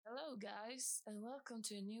Hello guys and welcome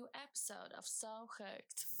to a new episode of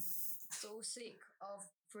Sjukt. So sick of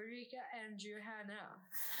Fredrika and Johanna.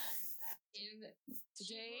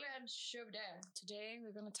 Today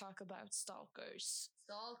we're going to talk about Stalkers.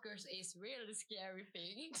 Stalkers is really scary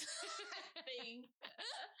thing.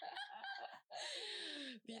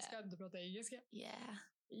 Vi ska inte prata engelska. Yeah.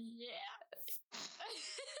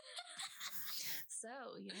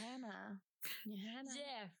 So, Johanna.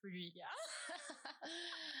 Yeah, Fredrika.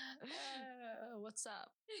 What's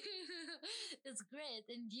up? It's great,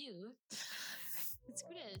 and you? It's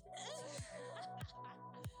great.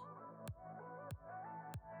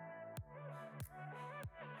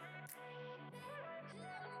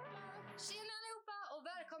 Tjena allihopa och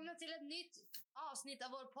välkomna till ett nytt avsnitt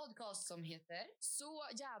av vår podcast som heter Så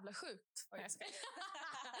jävla sjukt.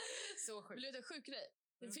 Så sjukt. Vill du veta en sjuk grej?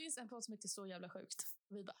 Det finns en podd som heter Så jävla sjukt.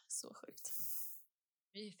 Vi bara, så sjukt.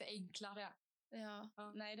 Vi förenklar det. Ja.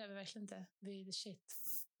 Nej, det är vi verkligen inte. Vi är the shit.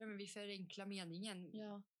 Ja, men vi förenklar meningen.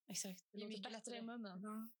 Ja, exakt. Det låter bättre lättare i munnen.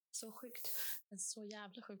 Ja. Så sjukt. Men så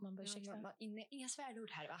jävla sjukt, man börjar ursäkta. Inga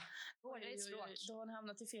svärord här, va? Vårda ditt språk. Då har han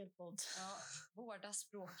hamnat i fel podd. Ja, vårda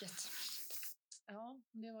språket. Ja,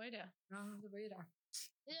 det var ju det. Ja, det var ju det.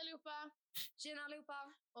 Hej allihopa! Tjena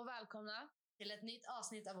allihopa! Och välkomna till ett nytt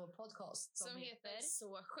avsnitt av vår podcast som heter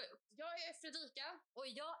Så sjukt. Jag är Fredrika. Och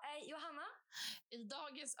jag är Johanna. I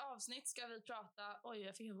dagens avsnitt ska vi prata... Oj,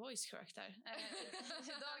 jag fick en voice crack där. I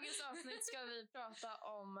dagens avsnitt ska vi prata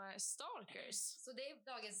om Stalkers. Så det är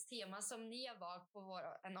dagens tema som ni har valt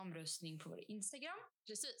på en omröstning på vår Instagram.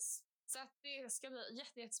 Precis. Så att det ska bli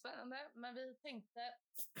jättespännande. Men vi tänkte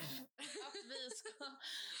att vi ska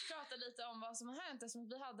prata lite om vad som har hänt eftersom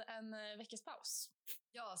vi hade en veckas paus.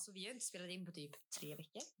 Ja, så vi har inte spelat in på typ 3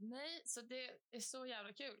 veckor. Nej, så det är så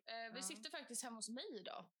jävla kul. Vi sitter faktiskt hemma hos mig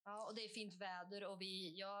idag. Ja, och det är fint väder och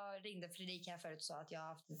jag ringde Fredrik här förut och sa att jag har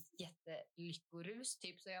haft ett jättelyckorus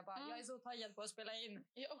typ. Så jag bara, jag är så taggad på att spela in.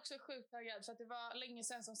 Jag är också sjukt taggad för att det var länge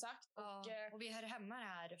sedan som sagt. Och vi är hemma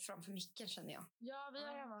här framför micken känner jag. Ja, vi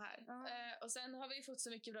är hemma här. Och sen har vi fått så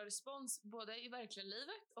mycket bra respons både i verkliga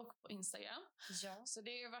livet och på Instagram. Ja. Så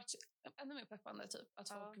det har varit ännu mer peppande typ att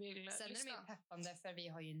folk vill sen lyssna. Är det mer peppande för vi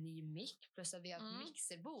har ju en ny mick plus att vi har ett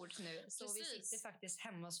mixerbord nu. Så precis. Vi sitter faktiskt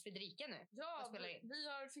hemma hos Fredrika nu. Ja, vi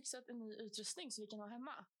har fixat en ny utrustning så vi kan ha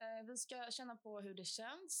hemma. Vi ska känna på hur det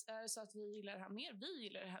känns så att vi gillar det här mer. Vi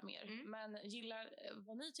gillar det här mer. Men gillar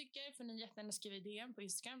vad ni tycker för ni jättegärna skriver i DM på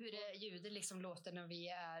Instagram. Hur det ljudet liksom låter när vi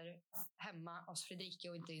är hemma hos Fredrika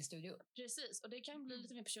och inte i en studio. Precis, och det kan bli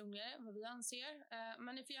lite mer personligare vad vi anser.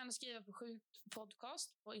 Men ni får gärna skriva på Sjukt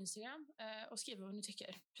podcast på Instagram och skriva vad ni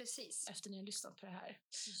tycker. Precis. Efter ni har lyssnat på det här.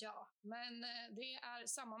 Ja. Men det är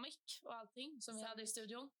samma mick och allting som vi hade i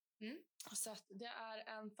studion. Så att det är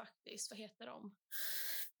en faktiskt, vad heter de?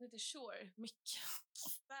 Det heter Shure mick.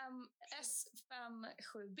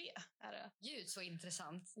 S57B är det. Gud, så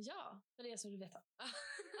intressant. Ja, för det som du vet.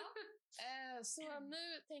 Så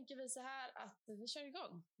nu tänker vi så här att vi kör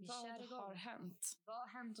igång. Vad har hänt? Vad har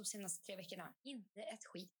hänt de senaste 3 veckorna? Inte ett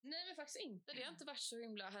skit. Nej, men faktiskt inte. Det har inte varit så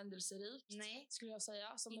himla händelserikt. Nej. Skulle jag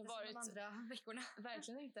säga. Som inte det varit som de andra veckorna.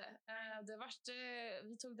 Verkligen inte. Det varit,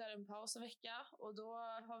 vi tog där en paus en vecka. Och då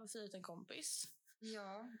har vi firat en kompis.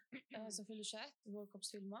 Ja. Som fyllde 21. Vår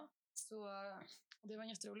kompis Vilma. Så det var en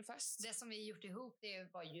jätterolig fest. Det som vi gjort ihop,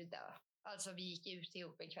 det var ju det. Alltså vi gick ut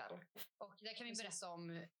ihop en kväll. Och där kan vi berätta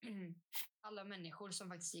om alla människor som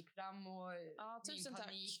faktiskt gick fram och tusen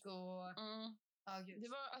panik tack. Och det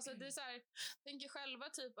var alltså det är så här, tänk er själva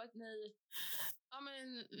typ att ni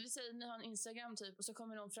vi säger ni har en Instagram typ och så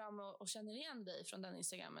kommer någon fram och känner igen dig från den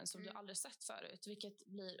Instagrammen som du aldrig sett förut, vilket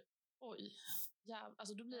blir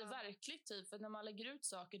alltså då blir det verkligt typ för när man lägger ut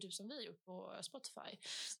saker typ som vi gjort på Spotify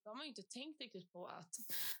då har man ju inte tänkt riktigt på att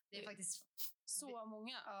det är faktiskt så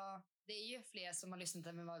många. Ja, det är ju fler som har lyssnat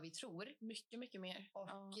än vad vi tror. Mycket mer.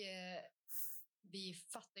 Och vi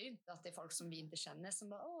fattar ju inte att det är folk som vi inte känner som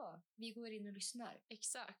bara, vi går in och lyssnar.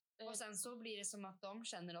 Exakt. Och sen så blir det som att de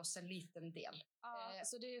känner oss en liten del. Ja,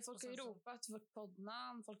 så det är, folk har ju ropat vårt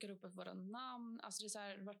poddnamn, folk har ropat våra namn. Alltså det är så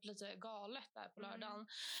här, varit lite galet där på lördagen.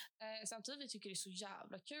 Samtidigt vi tycker det är så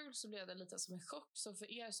jävla kul så blev det lite som en chock. Så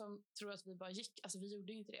för er som tror att vi bara gick, alltså vi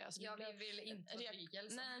gjorde inte det. Alltså, vi vill inte vara trygga.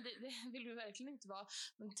 Nej, det vill vi verkligen inte vara.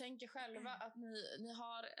 Men tänk er själva att ni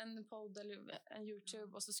har en podd eller en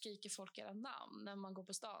YouTube och så skriker folk era namn när man går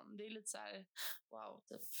på stan. Det är lite så här, wow,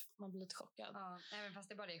 typ, man blir lite chockad. Ja, även fast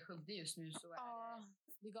det bara är Sjukt just nu så är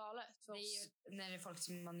det Det är galet för Det oss. är ju när det är folk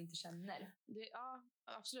som man inte känner. Ja,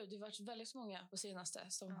 absolut. Det har varit väldigt många på senaste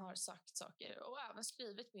som har sagt saker och även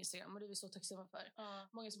skrivit på Instagram, och det är vi så tacksamma för.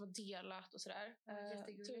 Många som har delat och sådär.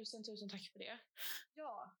 Tusen tack för det.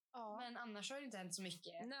 Ja, men annars har det inte hänt så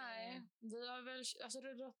mycket. Nej, vi har väl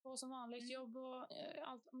rullat på som vanligt. Jobb och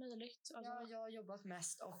allt möjligt. Alltså. Ja, jag har jobbat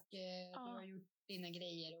mest och du har gjort dina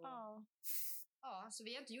grejer. Och... Ja, så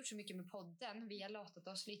vi har inte gjort så mycket med podden. Vi har latat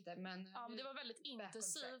oss lite. Men det var väldigt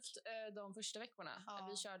intensivt de första veckorna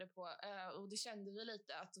vi körde på. Och det kände vi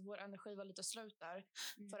lite att vår energi var lite slut där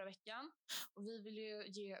förra veckan. Och vi vill ju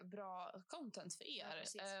ge bra content för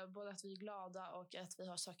er. Både att vi är glada och att vi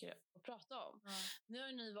har saker att prata om. Nu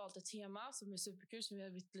har ni valt ett tema som är superkul, som vi har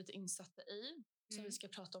blivit lite insatta i. Som vi ska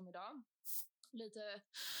prata om idag. Lite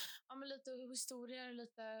historier,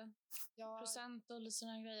 lite procent och lite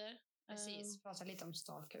såna grejer. Precis, prata lite om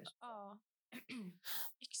Stalkers. Ja,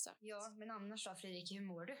 exakt. Ja, men annars då, Fredrik, hur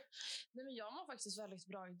mår du? Nej, men jag mår faktiskt väldigt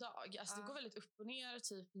bra idag. Alltså, det går väldigt upp och ner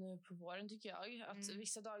typ nu på våren, tycker jag. Att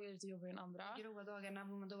vissa dagar är lite jobbigare än andra. De gråa dagarna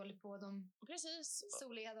mår man dåligt på. De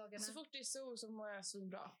soliga dagarna. Så fort det är sol så mår jag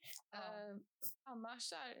svinbra.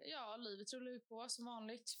 Annars livet rullar ju på som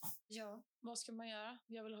vanligt. Ja. Vad ska man göra?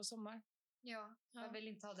 Jag vill ha sommar. Ja, jag vill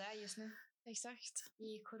inte ha det just nu. Exakt.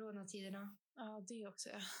 I coronatiderna. Ja, det också.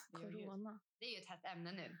 Corona. Det är ju ett hett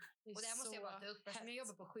ämne nu. Och det här måste jag bara ta upp. Eftersom jag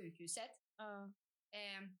jobbar på sjukhuset.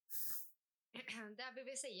 Där vill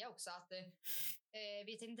vi säga också att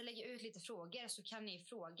vi tänkte lägga ut lite frågor, så kan ni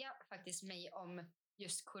fråga faktiskt mig om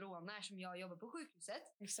just corona, som jag jobbar på sjukhuset.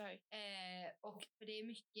 Exakt. Och för det är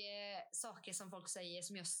mycket saker som folk säger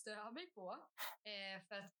som jag stör mig på.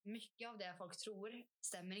 För att mycket av det folk tror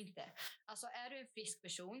stämmer inte. Alltså, är du en frisk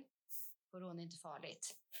person, corona är inte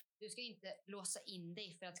farligt. Du ska inte låsa in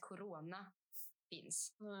dig för att corona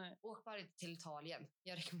finns. Nej. Åk bara inte till Italien.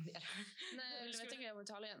 Jag rekommenderar. Nej, jag tänker jag på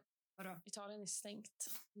Italien. Vadå? Italien är stängt.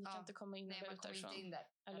 Vi kan inte komma in. Nej, man kommer inte in där.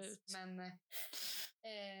 Eller ut. Men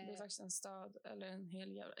det är faktiskt en stad eller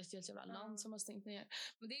ett helt jävla land som har stängt ner.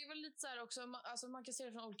 Men det är väl lite så här också, alltså man kan se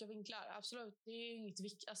det från olika vinklar. Absolut, det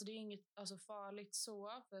är inget farligt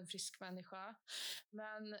så för en frisk människa.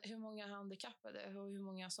 Men hur många handikappade och hur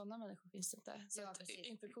många sådana människor finns det inte? Så att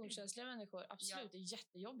infektionskänsliga människor, absolut, det är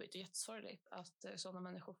jättejobbigt och jättesorgligt att sådana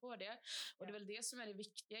människor får det. Och det är väl det som är det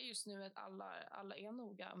viktiga just nu, att alla är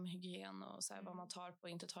noga med hygien och så här, vad man tar på och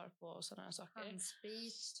inte tar på och sådana saker.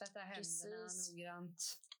 Handsprit, tvätta händerna noggrant.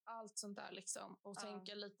 Allt sånt där liksom. Och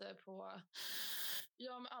tänka lite på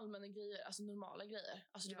med allmänna grejer, alltså normala grejer.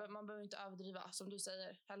 Alltså man behöver inte överdriva, som du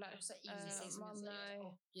säger heller. Och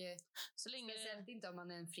så länge speciellt inte om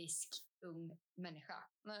man är en frisk ung människa.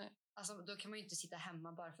 Nej. Alltså, då kan man ju inte sitta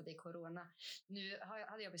hemma bara för att det är corona. Nu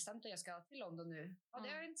hade jag bestämt att jag ska till London nu. Ja, det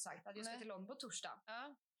har jag inte sagt. Att jag ska till London på torsdag.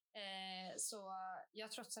 Så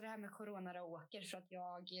jag trotsar det här med corona och åker, för att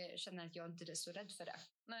jag känner att jag inte är så rädd för det.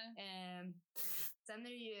 Nej. Sen är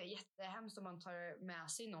det ju jättehemskt om man tar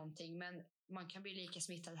med sig någonting, men man kan bli lika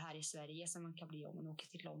smittad här i Sverige som man kan bli om man åker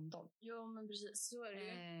till London. Jo, men precis, så är det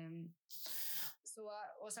ju.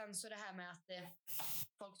 Och sen så det här med att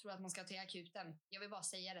folk tror att man ska till akuten. Jag vill bara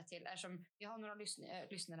säga det till, eftersom vi har några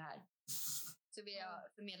lyssnare här, så vill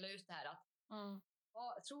jag förmedla ut det här att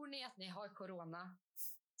tror ni att ni har corona,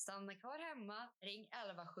 stanna kvar hemma, ring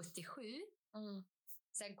 1177.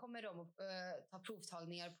 Sen kommer de att ta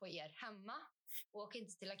provtagningar på er hemma. Åk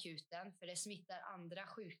inte till akuten, för det smittar andra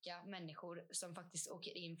sjuka människor som faktiskt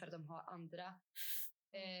åker in för att de har andra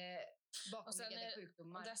bakomliggande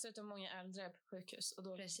sjukdomar. Och dessutom många äldre på sjukhus, och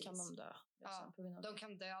då kan de dö. De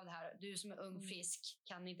kan dö av det här. Du som är ung, frisk,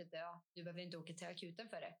 kan inte dö. Du behöver inte åka till akuten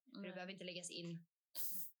för det. För du behöver inte läggas in.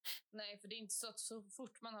 Nej, för det är inte så att så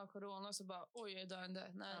fort man har corona så bara, oj, jag är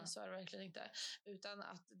döende. Nej, så är det verkligen inte. Utan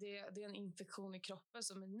att det är en infektion i kroppen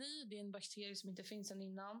som är ny. Det är en bakterie som inte finns sedan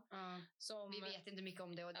innan. Vi vet inte mycket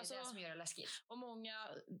om det, och det är det som gör det läskigt. Och många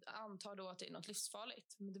antar då att det är något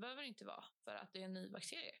livsfarligt. Men det behöver det inte vara, för att det är en ny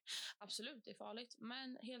bakterie. Absolut, det är farligt.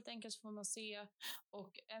 Men helt enkelt så får man se.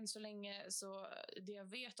 Och än så länge så, det jag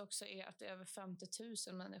vet också är att det är över 50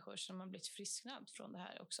 000 människor som har blivit frisknad från det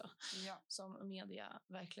här också. Som media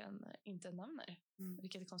verkligen inte nämner.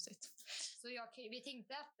 Vilket är konstigt. Så vi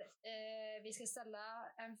tänkte att vi ska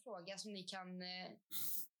ställa en fråga som ni kan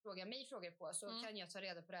fråga mig frågor på. Så kan jag ta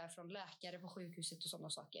reda på det här från läkare på sjukhuset och sådana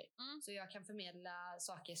saker. Så jag kan förmedla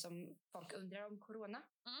saker som folk undrar om corona.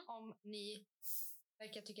 Om ni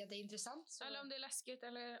verkar tycka att det är intressant. Så... Eller om det är läskigt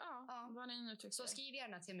eller vad ni nu tycker. Så skriv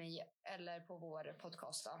gärna till mig eller på vår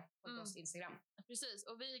podcast Instagram. Precis,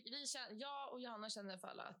 och vi känner, jag och Johanna känner i alla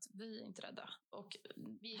fall att vi är inte rädda. Och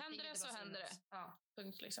händer det så händer det. Ja.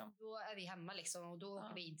 Punkt liksom. Då är vi hemma liksom och då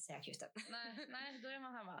åker vi inte till akuten. Nej, då är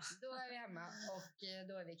man hemma. Då är vi hemma och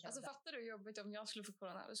då är vi kalla. Alltså fattar du hur jobbigt om jag skulle få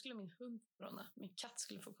corona? Då skulle min hund få corona. Min katt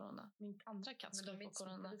skulle få corona. Min andra katt skulle få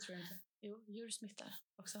corona. Det tror jag inte. Jo, djur smittar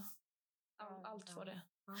också. Allt får det.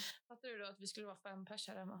 Ja. Fattar du då att vi skulle vara 5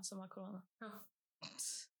 personer hemma som har corona? Ja.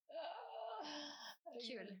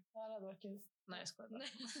 Kul. Ja, det var kul. Nej, jag skojar bara.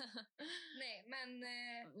 Nej, men...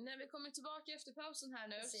 När vi kommer tillbaka efter pausen här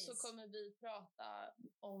nu så kommer vi prata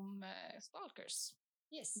om Stalkers.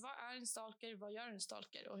 Yes. Vad är en stalker? Vad gör en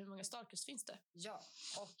stalker? Och hur många stalkers finns det? Ja,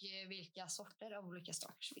 och vilka sorter av olika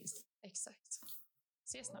stalkers finns det? Exakt.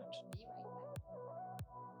 Ses snart.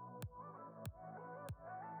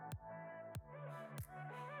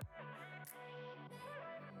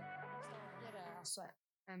 Stalker är alltså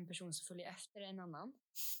en person som följer efter en annan.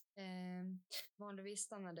 Vanligtvis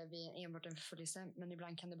stannar det vid enbart en förföljelse, men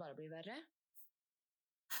ibland kan det bara bli värre.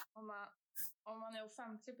 Om man är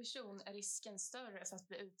offentlig person är risken större för att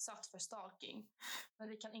bli utsatt för stalking. Men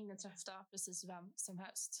det kan ingen träffa precis vem som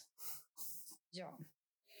helst. Ja.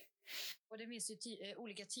 Och det finns ju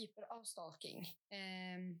olika typer av stalking.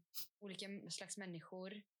 Olika slags människor.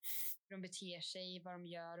 Hur de beter sig, vad de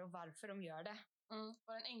gör och varför de gör det.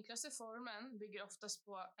 Och den enklaste formen bygger oftast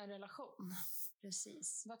på en relation.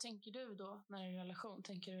 Precis. Vad tänker du då när det är en relation?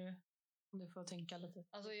 Tänker du, om du får tänka lite?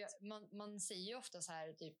 Alltså man säger ju ofta så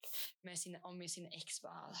här typ med sin ex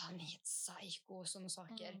bara, han är helt psycho och sådana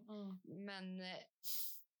saker. Men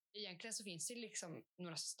egentligen så finns det liksom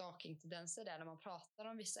några stalking-tendenser där när man pratar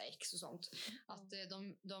om vissa ex och sånt. Att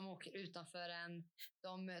de åker utanför en,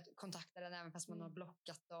 de kontaktar en även fast man har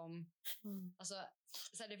blockat dem. Alltså,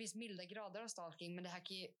 så här, det finns milda grader av stalking, men det här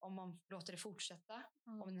kan ju, om man låter det fortsätta,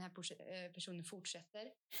 om den här personen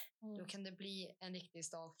fortsätter, då kan det bli en riktig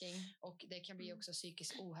stalking och det kan bli också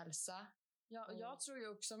psykisk ohälsa. Ja, och jag tror ju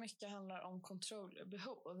också mycket handlar om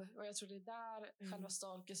kontrollbehov. Och jag tror det är där själva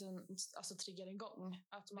stalkingen alltså triggar igång.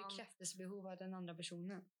 Att man bekräftelsebehov av den andra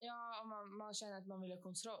personen. Ja, man känner att man vill ha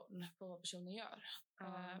kontroll på vad personen gör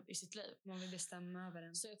i sitt liv. Man vill bestämma över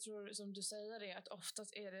den. Så jag tror, som du säger, det att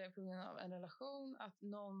oftast är det på grund av en relation att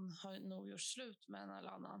någon har nog gjort slut med en eller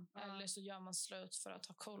annan. Eller så gör man slut för att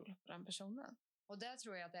ha koll på den personen. Och där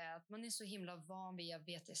tror jag att det är att man är så himla van vid att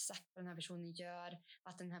veta exakt vad den här personen gör.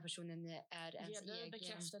 Att den här personen är ens egen.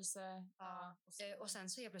 Bekräftelse. Och sen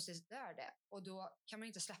så är plötsligt dör det. Och då kan man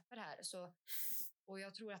inte släppa det här. Och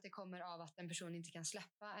jag tror att det kommer av att en person inte kan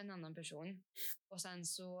släppa en annan person. Och sen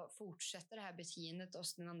så fortsätter det här beteendet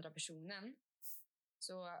hos den andra personen.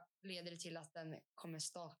 Så leder det till att den kommer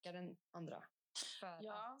stalka den andra.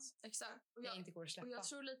 Ja, exakt. Och det inte går att släppa. Och jag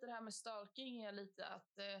tror lite det här med stalking är lite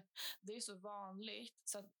att det är så vanligt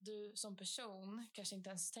så att du som person kanske inte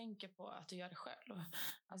ens tänker på att du gör det själv.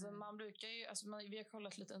 Alltså man brukar ju, vi har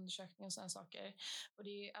kollat lite undersökningar och sådana saker och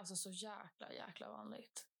det är alltså så jäkla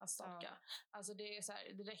vanligt att stalka. Alltså det är så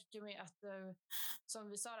här, det räcker med att som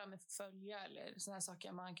vi sa där med följa eller sådana här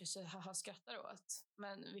saker man kanske skrattar åt,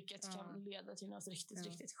 men vilket kan leda till något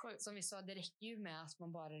riktigt sjukt. Som vi sa, det räcker ju med att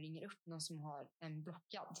man bara ringer upp någon som har en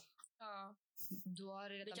blockad. Ja. Då har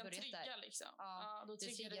det redan börjat där. Trigga liksom. Då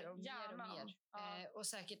triggar det mer och mer. Och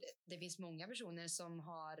säkert, det finns många personer som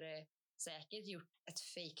har säkert gjort ett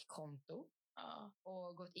fake-konto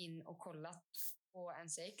och gått in och kollat på en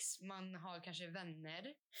sex. Man har kanske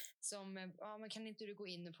vänner som, men kan inte du gå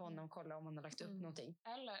in på honom och kolla om han har lagt upp någonting?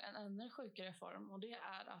 Eller en ännu sjukare form, och det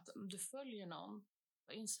är att du följer någon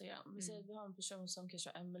på Instagram. Vi säger att du har en person som kanske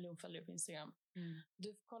har 1 miljon följare på Instagram.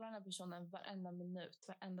 Du kollar den här personen varenda minut,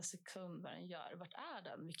 varenda sekund vad den gör. Vart är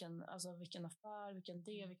den? Vilken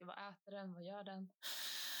affär, vad äter den, vad gör den?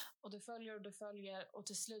 Och du följer och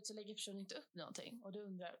till slut så lägger personen inte upp någonting. Och du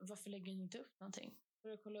undrar, varför lägger den inte upp någonting?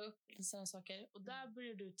 Börjar kolla upp sådana saker. Och där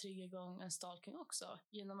börjar du trigga igång en stalking också.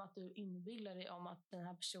 Genom att du inbillar dig om att den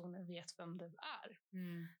här personen vet vem du är.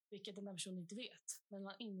 Vilket den här personen inte vet. Men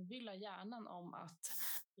man inbillar hjärnan om att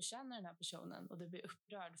du känner den här personen. Och du blir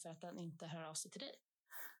upprörd för att den inte hör av sig till dig.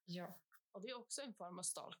 Ja. Och det är också en form av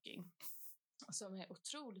stalking. Som är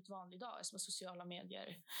otroligt vanlig idag. Som sociala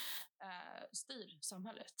medier styr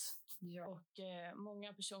samhället. Ja. Och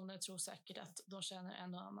många personer tror säkert att de känner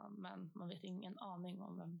en och annan, men man vet ingen aning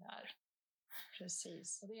om vem det är.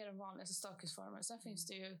 Precis. Och det är den vanligaste stalkingsformen. Sen finns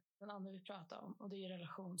det ju den andra vi pratar om, och det är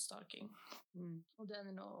relationsstalking. Och den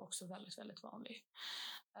är nog också väldigt vanlig.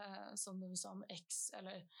 Som vi sa med ex,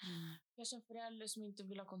 eller kanske en förälder som inte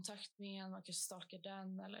vill ha kontakt med en, man kanske stalkar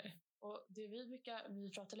den, eller Och det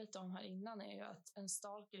vi pratade lite om här innan är ju att en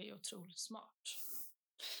stalker är otroligt smart.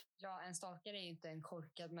 Ja, en stalker är ju inte en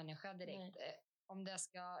korkad människa direkt. Nej. Om det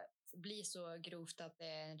ska bli så grovt att det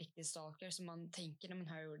är en riktig stalker som man tänker när man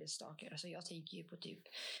hör ordet stalker. Alltså jag tänker ju på typ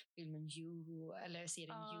filmen You eller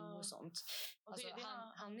serien You och sånt. Och alltså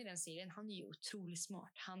han i den serien, han är ju otroligt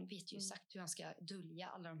smart. Han vet ju exakt hur han ska dölja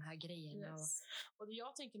alla de här grejerna. Yes. Och det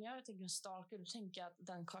när jag tänker en stalker, då tänker jag att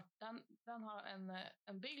den har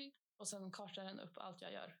en bild och sen kartar den upp allt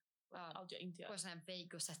jag gör. Allt jag inte gör. På en sån här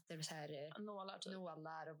vägg och sätter så här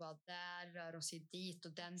nålar och bara där rör de sig dit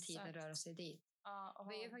och den tiden rör de sig dit.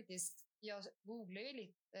 Jag googlade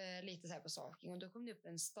ju lite så här på stalking och då kom det upp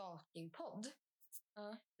en stalkingpodd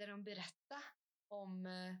där de berättar om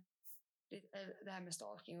det här med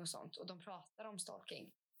stalking och sånt, och de pratar om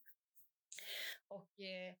stalking. Och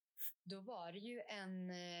då var det ju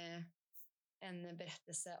en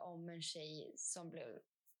berättelse om en tjej som blev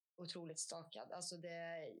otroligt stalkad. Alltså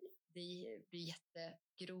det blir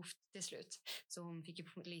jättegrovt till slut. Så hon fick ju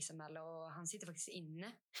polisanmäla och han sitter faktiskt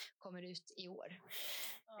inne. Kommer ut i år.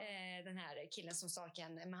 Den här killen som stalkade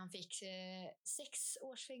henne. Men han fick 6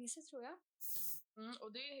 års fängelse tror jag.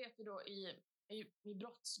 Och det heter då i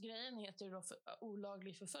brottsgrejen heter det då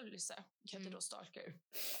olaglig förföljelse. Heter då stalker.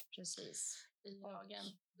 Precis. I lagen.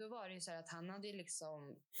 Då var det ju så här att han hade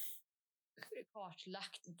liksom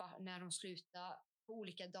kartlagt när de slutade på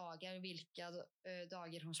olika dagar, vilka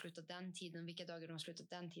dagar hon slutat den tiden, vilka dagar hon slutat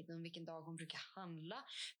den tiden, vilken dag hon brukar handla,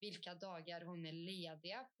 vilka dagar hon är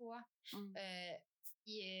lediga på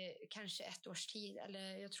i kanske 1 års tid,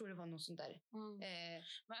 eller jag tror det var något sånt där.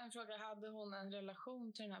 Men en fråga, hade hon en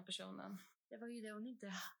relation till den här personen? Det var ju det hon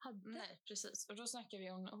inte hade. Nej, precis. Och då snackar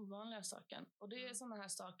vi om ovanliga saker. Och det är sådana här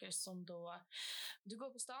saker som då du går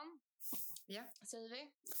på stan, säger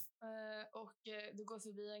vi, och du går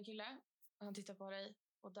förbi en kille. Han tittar på dig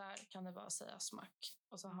och där kan det bara säga smack.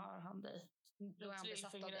 Och så har han dig. Då är han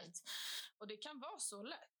besatt av dig. Och det kan vara så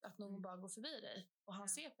lätt att någon bara går förbi dig och han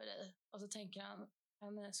ser på dig. Och så tänker han,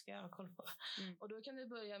 henne ska jag ha koll på. Och då kan det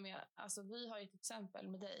börja med, alltså vi har ett exempel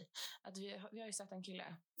med dig. Att vi har ju sett en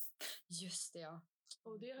kille. Just det, ja.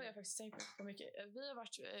 Och det har jag faktiskt tänkt på mycket. Vi har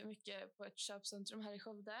varit mycket på ett köpcentrum här i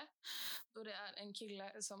Skövde. Då det är en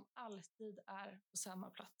kille som alltid är på samma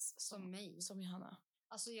plats som mig. Som Johanna.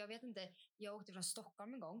 Alltså jag vet inte, jag åkte från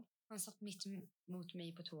Stockholm en gång. Han satt mitt mot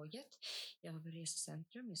mig på tåget. Jag var på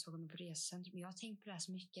resecentrum, jag såg honom på resecentrum. Jag har tänkt på det här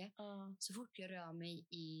så mycket. Så fort jag rör mig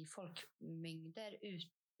i folkmängder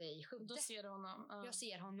ute i Sjukt. Då ser du honom. Jag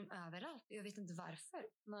ser honom överallt. Jag vet inte varför.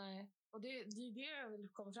 Nej. Och det är det jag vill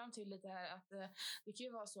komma fram till lite här. Att det kan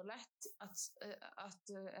ju vara så lätt att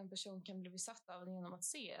en person kan bli besatt av den genom att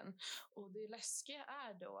se en. Och det läskiga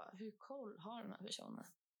är då, hur koll har den här personen?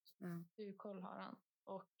 Hur koll har han?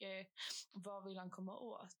 Och vad vill han komma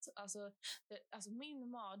åt? Alltså min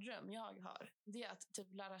mardröm jag har, det är att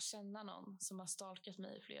typ lära känna någon som har stalkat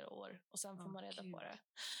mig i flera år och sen får man reda på det.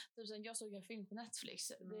 Typ, jag såg en film på Netflix.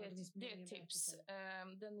 Det är ett tips.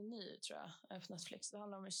 Den är ny tror jag på Netflix. Det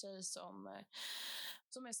handlar om en tjej som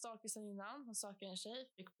är stalker sedan innan. Hon stalkade en tjej,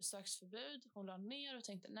 fick besöksförbud. Hon la ner och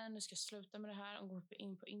tänkte nej, nu ska jag sluta med det här. Hon går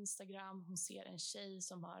in på Instagram. Hon ser en tjej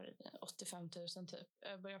som har 85 000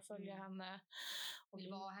 typ. Börjar följa henne. Och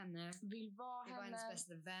vill vara henne. Vill vara hennes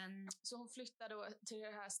bästa vän. Så hon flyttar då till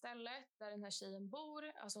det här stället där den här tjejen bor.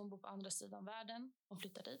 Alltså hon bor på andra sidan världen. Hon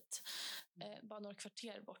flyttar dit. Bara några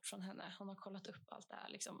kvarter bort från henne. Hon har kollat upp allt det här.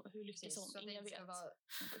 Liksom. Hur lyckas hon? Så Ingen vet.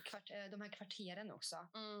 De här kvarteren också.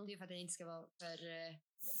 Det är för att det inte ska vara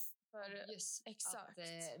för just exakt.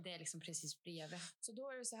 Att det är liksom precis bredvid. Så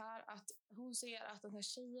då är det så här att hon ser att den här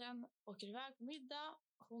tjejen åker iväg på middag.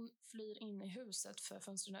 Hon flyr in i huset för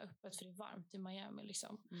fönstren är öppet för det är varmt i Miami.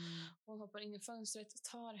 Liksom. Hon hoppar in i fönstret,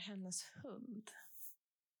 tar hennes hund.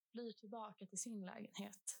 Flyr tillbaka till sin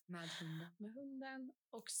lägenhet. Med hunden.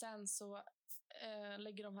 Och sen så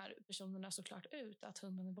lägger de här personerna såklart ut att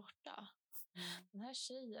hunden är borta. Den här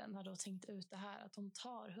tjejen har då tänkt ut det här att hon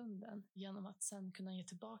tar hunden genom att sen kunna ge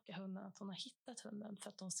tillbaka hunden, att hon har hittat hunden för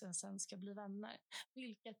att de sen ska bli vänner.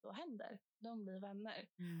 Vilket då händer. De blir vänner.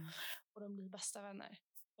 Och de blir bästa vänner.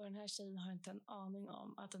 Och den här tjejen har inte en aning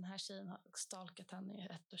om att den här tjejen har stalkat henne i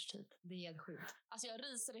 1 års tid. Det är helt sjukt. Alltså jag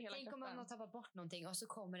ryser i hela kroppen. Tänk om man har tappat bort någonting och så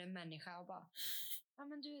kommer en människa och bara ja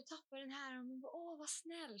men du tappar den här och man bara, åh vad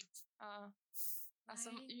snällt. Ja. Alltså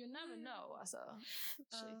you never know. Alltså.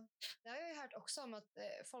 Det har jag ju hört också om att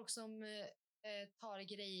folk som tar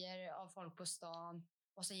grejer av folk på stan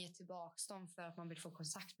och sen ger tillbaka dem för att man vill få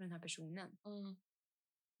kontakt med den här personen.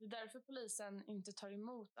 Det är därför polisen inte tar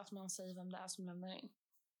emot att man säger vem det är som lämnar in.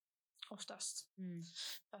 Oftast.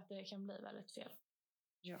 För att det kan bli väldigt fel.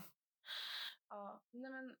 Ja. Ja,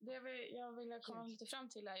 nej men jag vill komma lite fram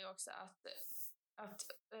till är ju också att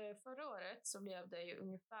förra året så blev det ju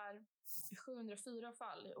ungefär 704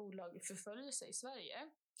 fall i olaglig förföljelse i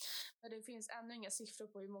Sverige. Men det finns ännu inga siffror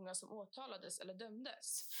på hur många som åtalades eller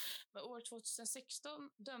dömdes. Men år 2016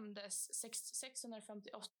 dömdes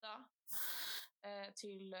 658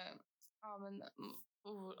 till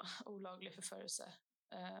olaglig förföljelse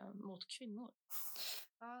mot kvinnor.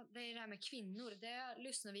 Ja, det är det här med kvinnor. Det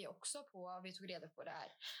lyssnade vi också på. Vi tog reda på det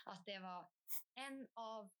här. Att det var en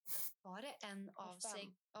av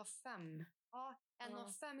fem. Ja, en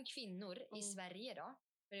av 5 kvinnor i Sverige då.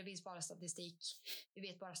 För det finns bara statistik. Vi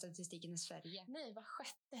vet bara statistiken i Sverige. Nej, var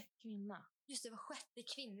sjätte kvinna. Just det, var sjätte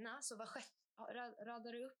kvinna. Så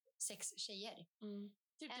radar du upp 6 tjejer.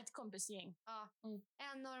 Typ ett kompisgäng. Ja,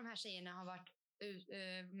 en av de här tjejerna har varit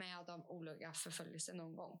med om olaga förföljelse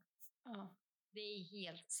någon gång. Ja. Det är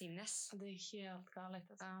helt sinnes. Det är helt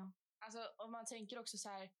galet. Alltså. Ja. Alltså, om man tänker också så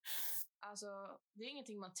här, alltså, det är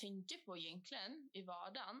ingenting man tänker på egentligen i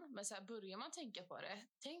vardagen, men så här, börjar man tänka på det,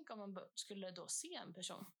 tänk om man skulle då se en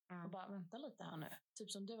person och bara vänta lite här nu,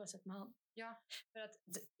 typ som du har sett med han. Ja, för att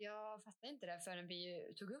jag fattar inte det förrän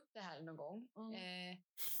vi tog upp det här någon gång.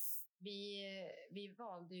 Vi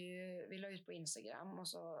valde ju, vi la ut på Instagram och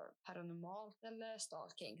så paranormalt eller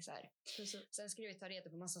stalking så här. Sen skulle vi ta reda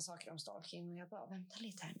på massa saker om stalking och jag bara, vänta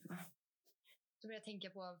lite här nu. Så började jag tänka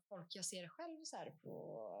på folk jag ser själv så här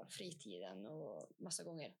på fritiden och massa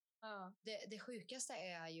gånger. Det sjukaste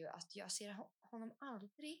är ju att jag ser honom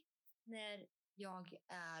aldrig när jag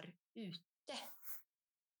är ute.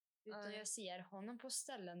 Utan jag ser honom på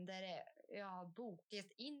ställen där jag har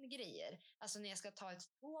bokat in grejer. Alltså när jag ska ta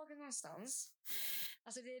ett tåg någonstans.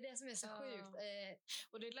 Alltså det är det som är så sjukt.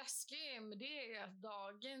 Och det läskiga med det är att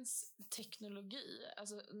dagens teknologi,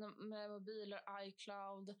 alltså med mobiler,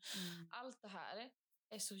 iCloud, allt det här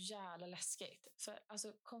är så jävla läskigt. För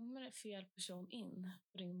alltså kommer det fel person in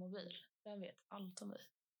på din mobil, den vet allt om dig.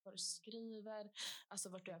 Vad du skriver, alltså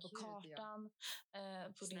vart du är på kartan,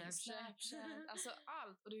 på din Snapchat, alltså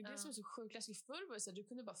allt. Och det är det som är så sjukt läskigt. Förr var det så att du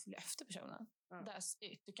kunde bara följa efter personen.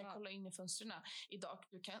 Du kan kolla in i fönstren. Idag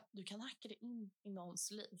du kan hacka dig in i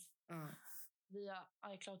någons liv. Via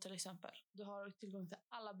iCloud till exempel. Du har tillgång till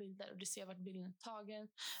alla bilder och du ser vart bilden är tagen,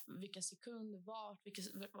 vilka sekunder,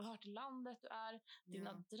 vart i landet du är, din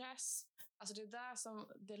adress. Alltså det är där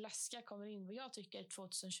som det läskiga kommer in, vad jag tycker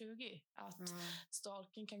 2020, att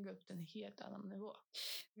stalking kan gå upp till en helt annan nivå.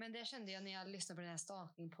 Men det kände jag när jag lyssnade på den här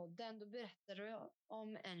stalkingpodden. Då berättade du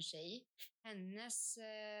om en tjej. Hennes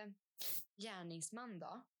gärningsman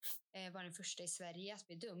då var den första i Sverige att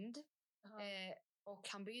bli dömd. Och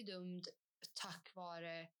han blev ju dömd tack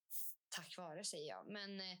vare säger jag,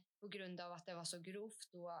 men på grund av att det var så grovt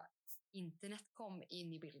då internet kom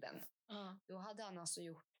in i bilden. Då hade han alltså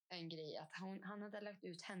gjort en grej att han hade lagt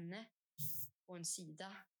ut henne på en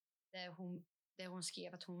sida där hon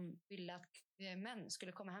skrev att hon ville att män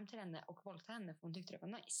skulle komma hem till henne och våldta henne för hon tyckte det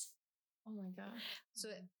var nice. Oh my god. Så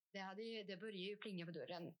det började ju plinga på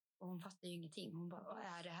dörren och hon fattade ju ingenting. Hon bara, vad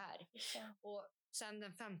är det här? Och sen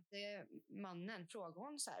den 5:e mannen frågade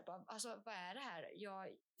hon så här, bara, alltså vad är det här?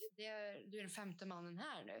 Du är den 5:e mannen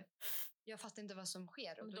här nu. Jag fattar inte vad som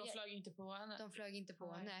sker. Och de flög inte på henne. De flög inte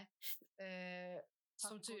på henne.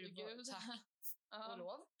 Som tur var, tack och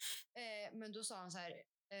lov. Men då sa han så här,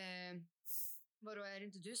 vadå, är det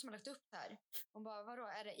inte du som har lagt upp det här? Hon bara, vadå,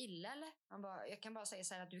 är det illa eller? Han bara, jag kan bara säga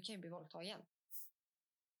så här att du kan ju bli våldtagen.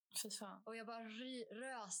 Fy fan. Och jag bara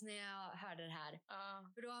rös när jag hörde det här.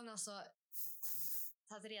 För då har han alltså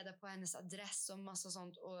tagit reda på hennes adress och massa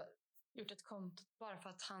sånt och gjort ett konto bara för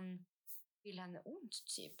att han vill henne ont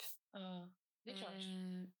typ. Det är klart.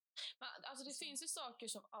 Men, alltså det finns ju saker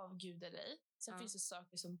som avgudar dig. Sen finns det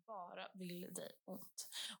saker som bara vill dig ont.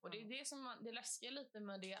 Och det är det som det läskiga lite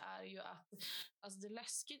med det är ju att alltså det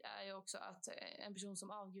läskigt är ju också att en person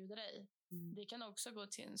som avgudar dig, det kan också gå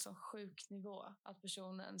till en sån sjuk nivå att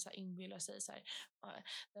personen så här inbillar sig så här,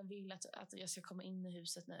 den vill att jag ska komma in i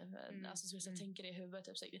huset nu. Alltså så jag tänker det i huvudet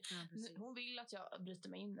typ, så hon vill att jag bryter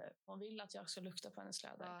mig in nu. Hon vill att jag ska lukta på hennes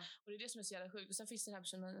kläder. Och det är det som är så jävla sjukt. Och sen finns den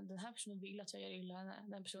här personen vill att jag gör illa henne.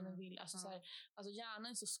 Den personen vill alltså så här, alltså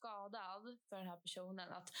hjärnan är så skadad för den här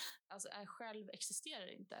personen att alltså en själv existerar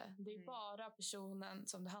inte. Det är bara personen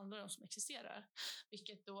som det handlar om som existerar.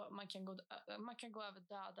 Vilket då man kan gå över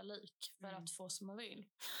döda lik för att få som man vill.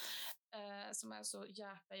 Som är så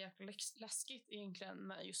jäkla läskigt egentligen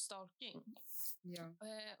med just stalking.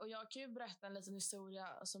 Och jag kan ju berätta en liten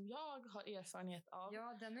historia som jag har erfarenhet av.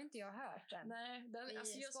 Ja, den har inte jag hört än. Nej,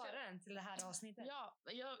 jag sparar den till det här avsnittet. Ja,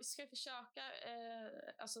 jag ska försöka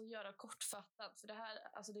alltså göra kortfattat. För det här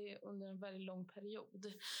alltså det är under en väldigt lång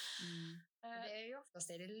period. Det är ju oftast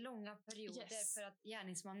det är långa perioder för att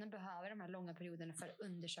gärningsmannen behöver de här långa perioderna för att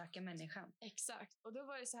undersöka människan. Exakt. Och då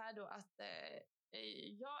var det så här då att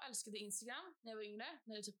jag älskade Instagram när jag var yngre,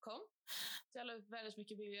 när det typ kom. Så jag la upp väldigt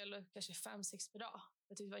mycket bilder, jag la upp kanske 5-6 per dag.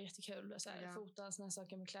 Jag tyckte det var jättekul att fota såna här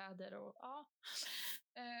saker med kläder och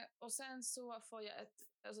och sen så får jag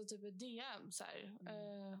typ ett DM så här,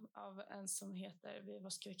 av en som heter,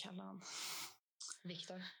 vad ska vi kalla han?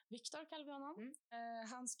 Viktor kallar vi honom.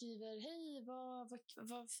 Han skriver, hej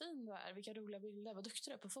vad fin du är, vilka roliga bilder, vad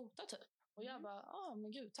duktig du är på att fota typ. Och jag bara,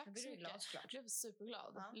 men gud, tack så mycket. Jag blev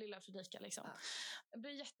superglad, lilla Fredrika liksom. Jag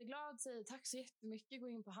blev jätteglad, säger tack så jättemycket, gå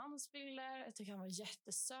in på hans bilder. Jag tycker han var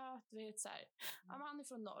jättesöt, vet så här. Han är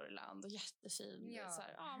från Norrland och jättefin, så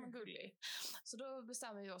här, men gullig. Så då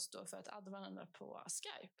bestämmer vi oss då för att adda varandra på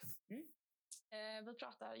Skype. Vi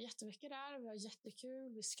pratar jättemycket där, vi har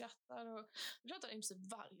jättekul, vi skrattar och vi pratar i princip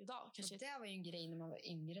varje dag. Kanske. Och det var ju en grej när man var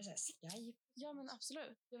yngre, så här, Skype. Ja men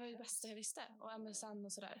absolut, det var ju det bästa jag visste. Och MSN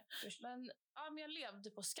och sådär. Men jag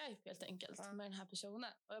levde på Skype helt enkelt med den här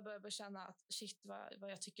personen. Och jag började känna att shit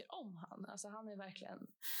vad jag tycker om han. Alltså han är verkligen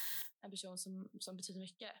en person som betyder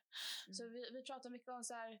mycket. Så vi pratar mycket om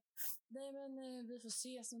så här, nej men vi får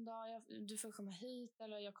ses en dag, du får komma hit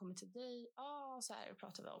eller jag kommer till dig. Så här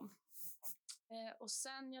pratar vi om. Och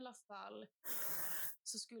sen i alla fall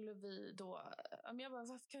så skulle vi då, jag bara,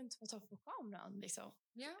 varför kan jag inte få ta på kameran liksom?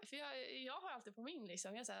 För jag har alltid på min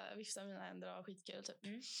liksom, jag så här, viftar mina händer och skitkul typ.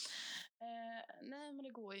 Nej men det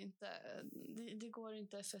går inte, det går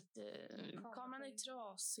inte för att kameran är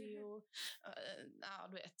trasig och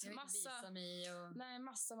du vet,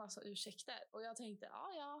 massa ursäkter. Och jag tänkte,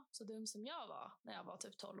 så dum som jag var när jag var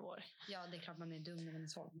typ 12 år. Ja, det är klart man är dum när man är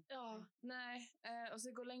 12. Ja, nej. Och så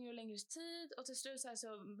det går längre och längre tid. Och till slut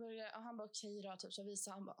så börjar han bara okej då, typ så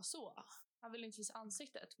visar han bara så. Han ville inte visa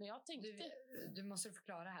ansiktet, men jag tänkte... Du måste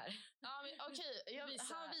förklara här. Ja, men okej.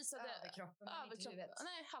 Han visade överkroppen.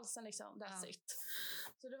 Nej, halsen liksom. That's it.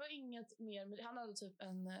 Så det var inget mer. Han hade typ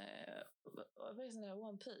en... vad är det sån där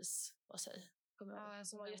One Piece? Vad säger?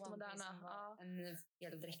 Som var jättemoderna. En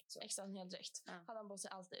hel dräkt. Extra en hel dräkt. Hade han på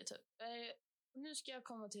sig alltid typ. Nu ska jag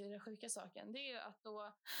komma till den sjuka saken. Det är att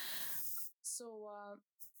då... Så...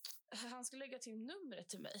 han skulle lägga till numret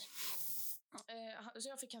till mig. Så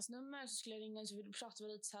jag fick hans nummer, så skulle jag ringa, så vi pratade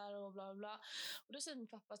lite så här och bla bla. Och då säger min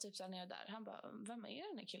pappa typ så här nere där, han bara, vem är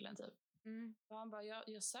den här killen typ? Och han bara,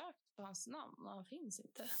 jag sökt på hans namn och han finns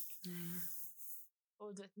inte.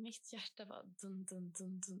 Och du vet, mitt hjärta var dun dun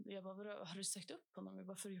dun dun. Jag bara, har du sökt upp honom? Jag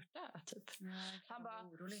bara, varför har du gjort det typ?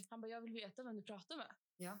 Han bara, jag vill veta vem du pratar med.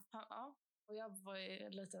 Och jag var ju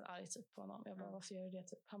lite arg typ på honom. Jag bara, varför gör du det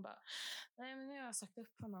typ? Han bara, nej men jag har sagt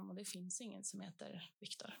upp honom och det finns ingen som heter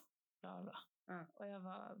Viktor. Bla bla. Och jag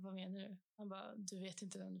bara, vad menar du? Han bara, du vet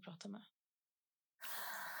inte vem du pratar med.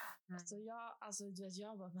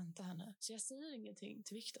 Jag bara, vänta här nu. Så jag säger ingenting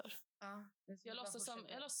till Viktor. Jag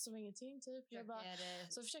låtsas som ingenting typ.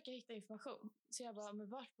 Så försöker jag hitta information. Så jag bara, men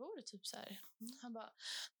vart bor du typ så här? Han bara,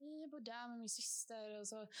 jag bor där med min syster. Och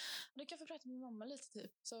så, du kan få prata med min mamma lite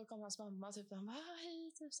typ. Så kom hans mamma typ. Han bara,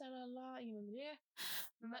 hej typ så här, ingen med det.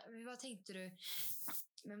 Men vad tänkte du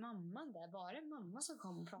med mamman där? Var det mamma som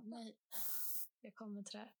kom och pratade? Nej. Jag kommer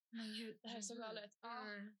till det. Det här är så galet.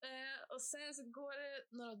 Och sen så går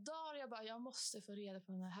det några dagar. Jag bara, jag måste få reda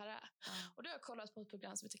på vem det här är. Och då har jag kollat på ett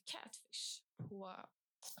program som heter Catfish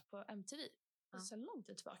på MTV. Så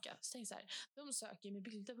långt tillbaka. Så tänkte jag så här, de söker med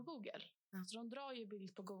bilder på Google. Så de drar ju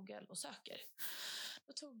bild på Google och söker.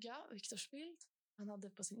 Då tog jag Viktors bild. Han hade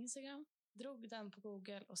på sin Instagram. Drog den på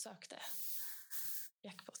Google och sökte.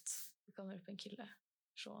 Jackpot. Det kommer upp en kille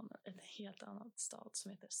från en helt annan stad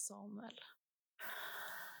som heter Samuel.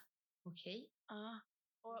 Okej.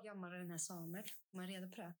 Hur gammal är den här Samuel? Får man reda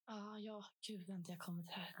på det? Gud, vänta, jag kommer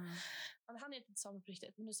till det här. Han heter inte Samuel på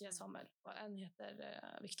riktigt, men nu säger jag Samuel. Och en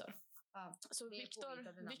heter Viktor. Så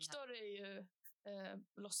Viktor är ju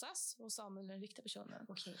låtsas och Samuel är den riktiga personen.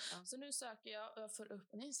 Så nu söker jag och jag får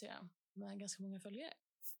upp en Instagram med ganska många följare.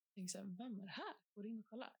 Jag tänker så här, vem är det här? Går in och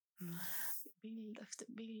kollar. Bild efter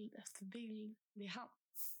bild efter bild. Det är han.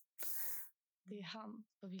 Det är han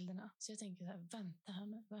på bilderna. Så jag tänker så här, vänta här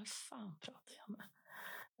nu. Vad fan pratar jag med?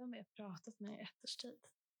 Vem har jag pratat med i 1 års tid?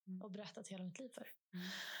 Och berättat hela mitt liv för.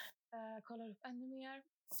 Kollar upp ännu mer.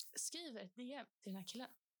 Skriver ett DM till den här killen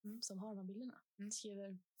som har de här bilderna.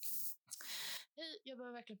 Skriver, hej, jag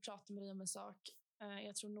behöver verkligen prata med dig om en sak.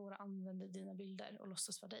 Jag tror några använder dina bilder och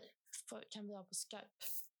låtsas vara dig. Kan vi ha på Skype?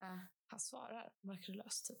 Han svarar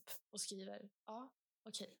marklöst typ. Och skriver,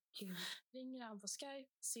 okej. Ringer han på Skype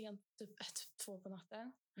sent typ 1-2 på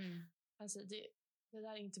natten. Han säger, det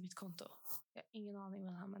där är inte mitt konto. Jag har ingen aning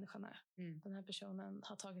vad den här människan är. Den här personen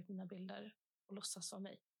har tagit mina bilder och låtsas vara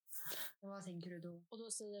mig. Och vad tänker du då? Och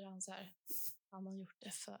då säger han så här, han har gjort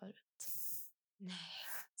det förut. Nej.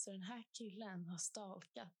 Så den här killen har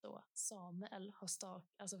stalkat då. Samuel har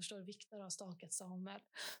alltså förstår du, Viktor har stalkat Samuel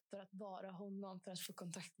för att vara honom, för att få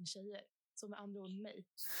kontakt med tjejer. Så med andra ord mig.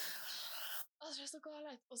 Alltså det är så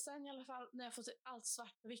galet. Och sen i alla fall när jag fått allt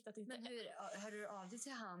svart på vitt att inte... Men hör du av dig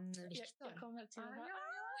till han Viktor? Jag kommer till det här.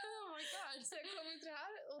 Oh my God. Så jag kommer till det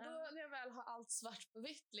här. Och då när jag väl har allt svart på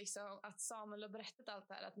vitt liksom, att Samuel har berättat allt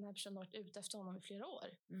det här, att den här personen har varit ute efter honom i flera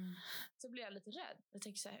år. Så blir jag lite rädd. Jag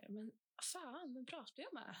tänker så här, men fan, vem pratar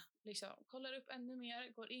jag med? Liksom, kollar upp ännu mer,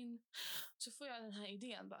 går in. Så får jag den här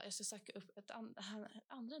idén. Bara, jag ska söka upp ett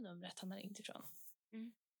andra numret han har ringt ifrån.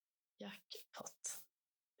 Jackpot.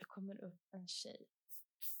 Det kommer upp en tjej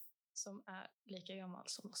som är lika gammal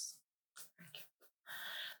som oss.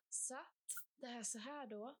 Så att det är så här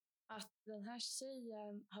då, att den här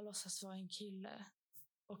tjejen har låtsats vara en kille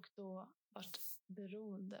och då varit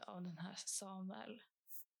beroende av den här Samuel.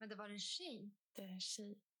 Men det var en tjej? Det är en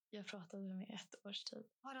tjej jag pratade med i 1 års tid.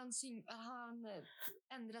 Har han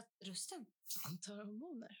ändrat rösten? Han tar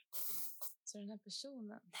hormoner. Så den här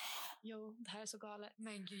personen... Jo, det här är så galet.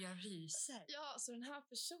 Men gud, jag ryser. Ja, så den här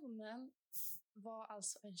personen var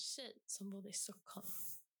alltså en tjej som bodde i Stockholm.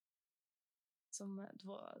 Som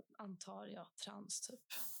då antar jag trans typ.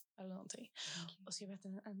 Eller någonting. Och ska jag veta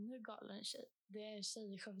en ännu galen tjej. Det är en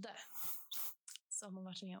tjej i Skövde. Som har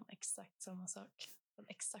varit med om exakt samma sak.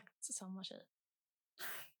 Exakt samma tjej.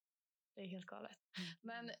 Det är helt galet.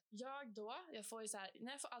 Men jag får ju så här,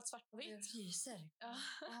 när jag får allt svart på vitt. Jag ryser.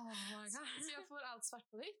 Oh my God. Så jag får allt svart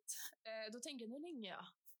på vitt. Då tänker jag, nu ringer jag.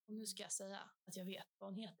 Och nu ska jag säga att jag vet vad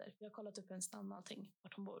hon heter. För jag har kollat upp hennes namn och allting,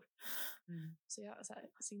 vart hon bor. Så jag, så här,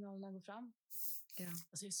 signalerna går fram. Ja.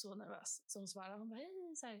 Alltså jag är så nervös. Så hon svarar, hon bara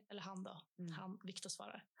hej. Så här, eller han då. Viktor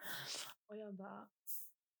svarar. Och jag bara,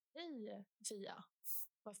 hej Fia.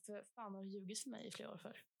 Varför fan har du ljugit för mig i flera år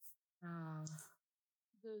för?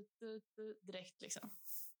 Direkt liksom.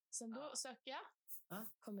 Sen då söker jag.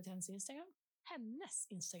 Kommer till hennes Instagram. Hennes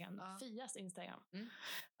Instagram. Fias Instagram.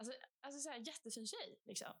 Alltså så här, jättefin tjej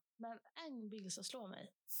liksom. Men en bild som slår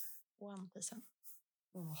mig. One Piece.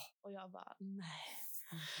 Och jag bara, nej.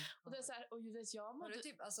 Och det är så här, och jag mådde...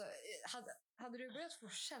 typ, alltså, hade du börjat få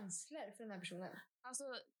känslor för den här personen? Alltså,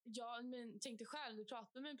 jag tänkte själv, du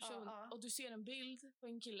pratar med en person och du ser en bild på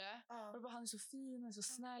en kille och bara, han är så fin, han är så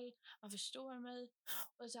snäll, han förstår mig.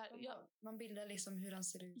 Och så här, man bildar liksom hur han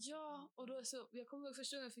ser ut. Ja, och då så, jag kommer ihåg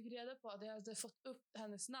första gången jag fick reda på att jag hade fått upp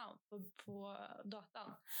hennes namn på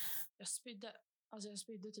datan. Jag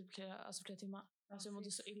spydde typ flera timmar. Alltså jag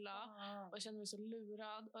mådde så illa och jag kände mig så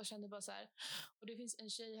lurad och jag kände bara så här. Och det finns en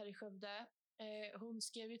tjej här i Skövde. Hon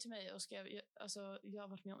skrev ju till mig och skrev, alltså jag har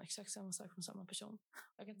varit med om exakt samma sak från samma person.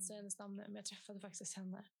 Jag kan inte säga hennes namn, men jag träffade faktiskt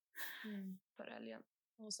henne förra helgen.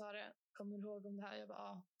 Hon sa det, kommer du ihåg om det här? Jag bara,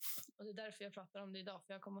 ja. Och det är därför jag pratar om det idag,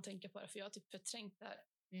 för jag kommer att tänka på det, för jag har typ förträngt det här.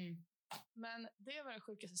 Men det var den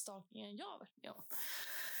sjukaste stalkingen jag har varit med om.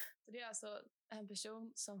 Så det är alltså en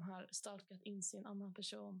person som har stalkat in sin annan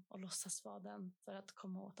person och låtsas vara den för att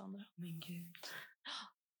komma åt andra. Men gud.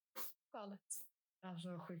 Galet.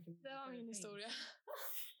 Alltså, sjuka. Det var min historia.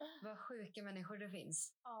 Vad sjuka människor det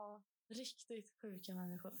finns. Ja, riktigt sjuka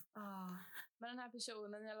människor. Men den här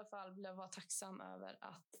personen i alla fall var tacksam över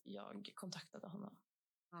att jag kontaktade honom.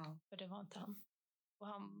 För det var inte han. Och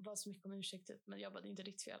han var så mycket om ursäkt, men jobbade inte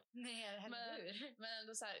riktigt fel. Nej, men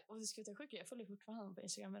ändå så här, och det skulle vara sjukt, jag följer fortfarande honom på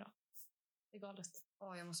Instagram idag. Det är galet.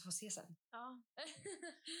 Jag måste få se sen. Ja.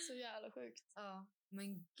 Så jävla sjukt. Ja,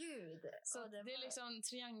 men gud. Så det är liksom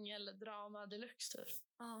triangeldrama deluxe typ.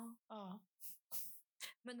 Ja.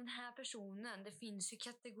 Men den här personen, det finns ju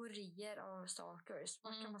kategorier av stalkers.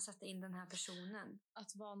 Var kan man sätta in den här personen?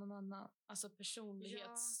 Att vara någon annan. Alltså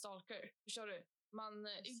personlighetsstalker. Förstår du?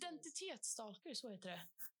 Identitetsstalker, så heter det.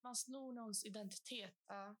 Man snor någons identitet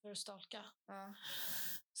för att stalka.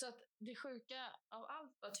 Så att det sjuka av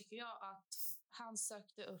allt var, tycker jag, att han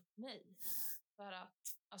sökte upp mig. För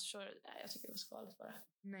att, alltså, jag tycker det var skaligt bara.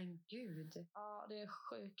 Men gud. Ja, det är den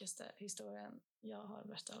sjukaste historien jag har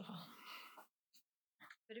berättat i alla fall.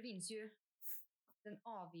 För det finns ju den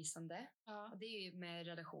avvisande. Och det är ju med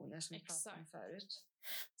relationer som vi pratade om förut.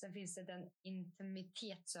 Sen finns det den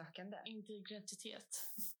intimitetssökande.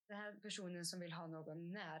 Integritet. Den här personen som vill ha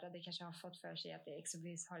någon nära. Det kanske har fått för sig att det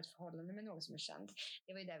exempelvis har ett förhållande med någon som är känd.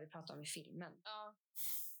 Det var ju det vi pratade om i filmen.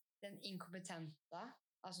 Den inkompetenta.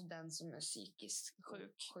 Alltså den som är psykiskt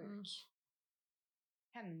sjuk.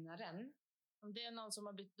 Hämnaren. Om det är någon som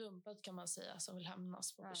har blivit dumpad kan man säga som vill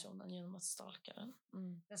hämnas på personen genom att stalka den.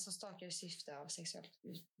 Den som stalkar i syfte av sexuellt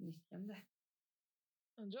utnyttjande.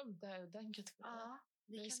 Undrar om det är den kategorin. Ja,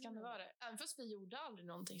 det kan det vara det. Även fast vi gjorde aldrig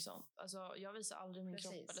någonting sånt. Alltså, jag visar aldrig min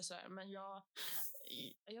kropp eller sådär. Men jag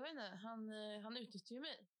vet inte, han utnyttjade ju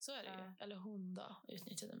mig. Så är det ju. Eller hon då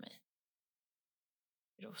utnyttjade mig.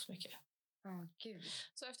 Grovs mycket. Gud.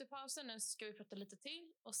 Så efter pausen nu ska vi prata lite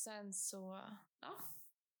till. Och sen så,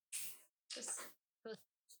 Puss.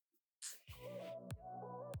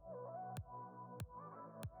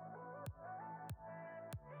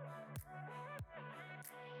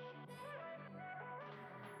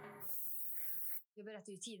 Jag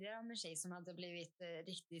berättade ju tidigare om en tjej som hade blivit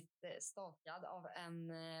riktigt stalkad av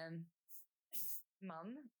en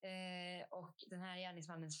man. Och den här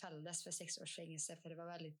gärningsmannen fälldes för 6 års fängelse för det var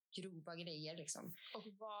väldigt grova grejer. Liksom. Och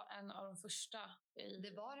var en av de första?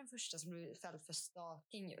 Det var den första som blev fälld för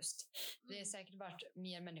stalking just. Det är säkert varit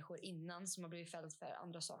mer människor innan som har blivit fälld för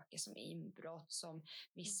andra saker som inbrott, som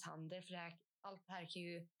misshandel. För allt det här kan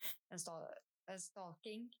ju en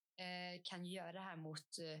stalking kan göra det här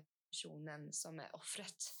mot personen som är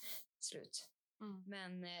offret slut.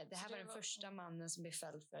 Men det här var den första mannen som blev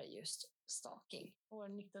fälld för just stalking.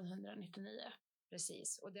 År 1999.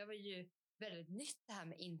 Precis. Och det var ju väldigt nytt det här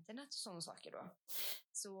med internet och sådana saker då.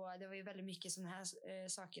 Så det var ju väldigt mycket sådana här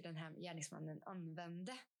saker den här gärningsmannen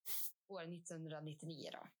använde år 1999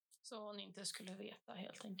 då. Så hon inte skulle veta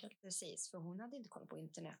helt enkelt. Precis, för hon hade inte kollat på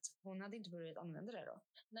internet. Hon hade inte börjat använda det då.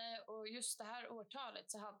 Nej, och just det här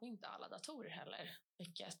årtalet så hade inte alla datorer heller.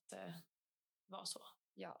 Vilket var så.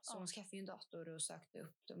 Ja, så hon skaffade ju en dator och sökte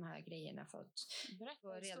upp de här grejerna för att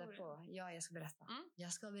få reda på. Ja, jag ska berätta.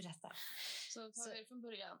 Jag ska berätta. Så tar vi det från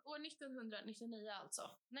början. År 1999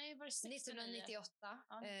 alltså. Nej, var det 1998.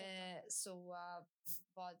 Så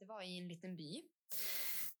det var i en liten by.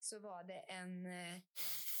 Så var det en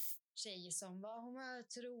tjej som hon var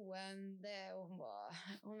troende och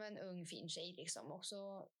hon var en ung fin tjej liksom. Och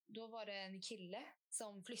så då var det en kille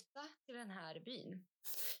som flyttade till den här byn.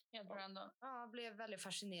 Blev väldigt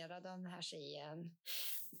fascinerad av den här tjejen.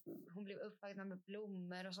 Hon blev uppvaktad med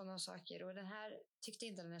blommor och sådana saker. Och den här tyckte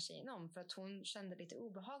inte den här tjejen om för att hon kände lite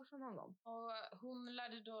obehag från honom. Och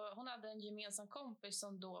hon hade en gemensam kompis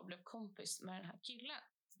som då blev kompis med den här killen.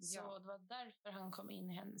 Så det var därför han kom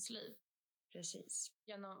in i hennes liv. Precis.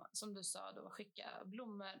 Genom, som du sa, då skicka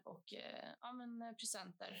blommor och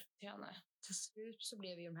presenter till henne. Till slut så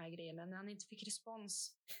blev ju de här grejerna. När han inte fick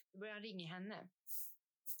respons, då började han ringa henne.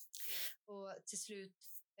 Och till slut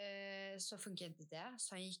så funkar inte det.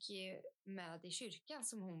 Så han gick ju med i kyrkan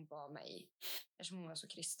som hon var med i. Eftersom hon var så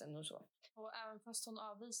kristen och så. Och även fast hon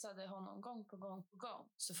avvisade honom gång på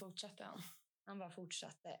gång så fortsatte han. Han bara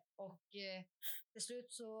fortsatte. Och till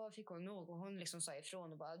slut så fick hon nog. Och hon liksom sa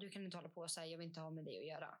ifrån och bara, du kan inte hålla på och säga, jag vill inte ha med det att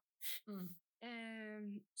göra.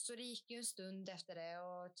 Så det gick ju en stund efter det.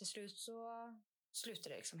 Och till slut så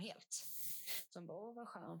slutade det liksom helt. Så hon bara, vad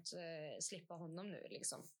skönt. Slippa honom nu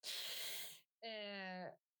liksom.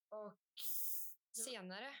 Och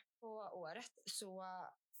senare på året så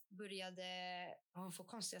började hon få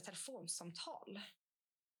konstiga telefonsamtal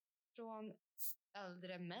från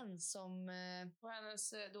äldre män som på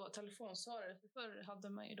hennes då telefonsvarare. För förr hade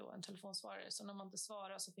man ju då en telefonsvarare, så när man inte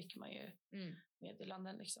svarade så fick man ju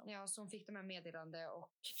meddelanden liksom. Ja, så hon fick de här meddelanden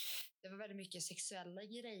och det var väldigt mycket sexuella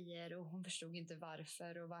grejer och hon förstod inte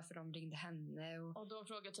varför de ringde henne. Och de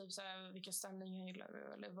frågade typ så här, vilka stämningar gillar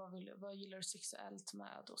du eller vad gillar du sexuellt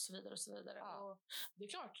med och så vidare och så vidare. Ja. Och det är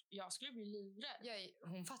klart, jag skulle bli livrädd.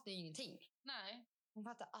 Hon fattade ingenting. Nej. Hon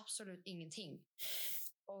fattade absolut ingenting.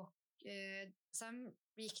 Och sen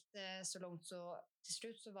gick det så långt så till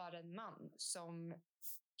slut så var det en man som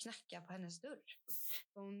knackade på hennes dörr.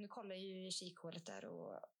 Hon kollade ju i kikhålet där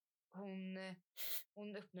och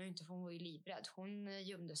hon öppnade inte för hon var ju livrädd. Hon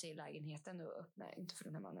gömde sig i lägenheten och öppnade inte för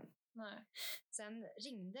den här mannen. Nej. Sen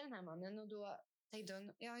ringde den här mannen och då tänkte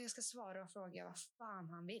hon, jag ska svara och fråga vad fan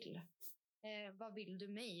han vill. Vad vill du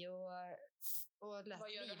mig? Och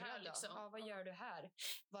vad gör du här liksom? Ja, vad gör du här?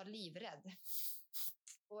 Var livrädd.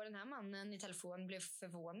 Och den här mannen i telefon blev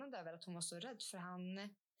förvånad över att hon var så rädd. För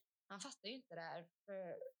han fattade ju inte det här.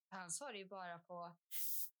 För han svarade ju bara på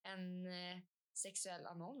en sexuell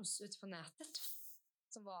annons ute på nätet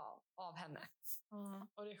som var av henne.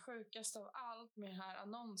 Och det sjukaste av allt med den här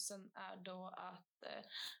annonsen är då att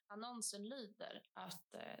annonsen lyder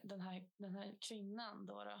att den här kvinnan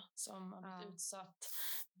då, som har blivit utsatt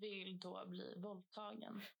vill då bli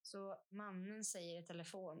våldtagen. Så mannen säger i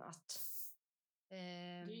telefon att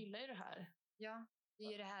du gillar ju det här. Ja, det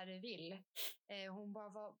är ju det här du vill. Hon bara,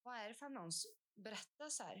 vad är det för annons? Berätta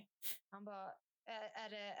så här. Han bara,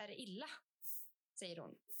 är det illa? säger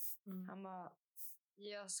hon. Han bara,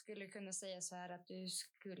 jag skulle kunna säga så här att du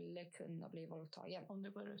skulle kunna bli våldtagen. Om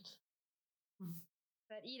du går ut.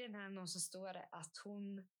 För i den här annonsen står det att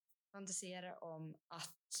hon fantiserar om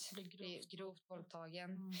att bli grovt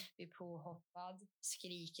våldtagen, bli påhoppad.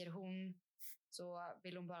 Skriker hon så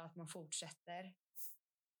vill hon bara att man fortsätter.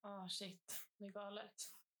 Shit, det är galet.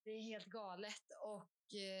 Det är helt galet.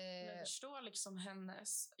 Och jag förstår liksom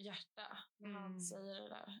hennes hjärta när han säger det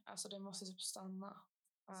där. Alltså det måste typ stanna.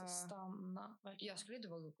 Alltså stanna. Verkligen. Jag skulle inte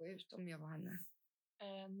våga gå ut om jag var henne.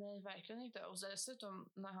 Nej, verkligen inte. Och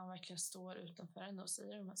dessutom när han verkligen står utanför henne och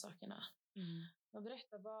säger de här sakerna. Men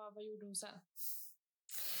berätta, vad gjorde hon sen?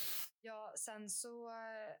 Ja, sen så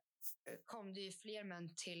kom det ju fler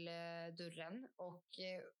män till dörren och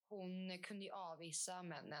hon kunde ju avvisa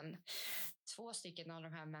männen. 2 stycken av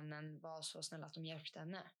de här männen var så snälla att de hjälpte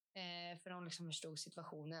henne. För de liksom förstod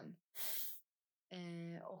situationen.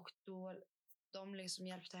 Och då de liksom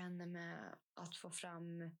hjälpte henne med att få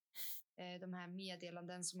fram de här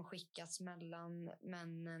meddelanden som har skickats mellan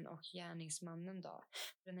männen och gärningsmannen då.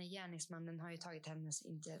 Den här gärningsmannen har ju tagit hennes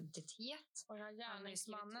identitet. Och den här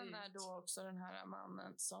gärningsmannen är då också den här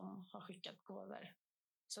mannen som har skickat gåvor.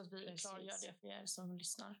 Så att vi klargör det för er som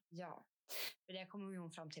lyssnar. Ja, för det kommer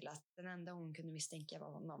hon fram till att den enda hon kunde misstänka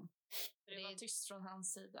var honom. För det var tyst från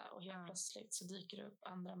hans sida och helt plötsligt så dyker det upp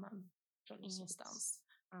andra män från ingenstans.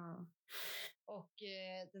 Och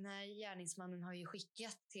den här gärningsmannen har ju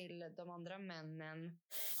skickat till de andra männen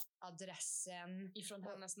adressen ifrån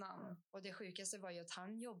hennes namn. Och det sjukaste var ju att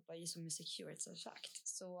han jobbar ju som en security-vakt.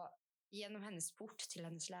 Så genom hennes port till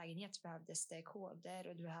hennes lägenhet behövdes det koder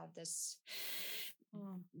och det behövdes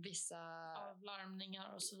vissa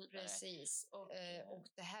avlarmningar och så vidare. Precis. Och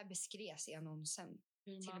det här beskrevs i annonsen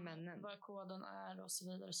till männen. Vad koden är och så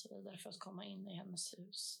vidare för att komma in i hennes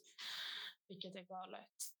hus. Vilket är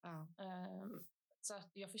galet. Så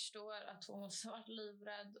att jag förstår att hon måste ha varit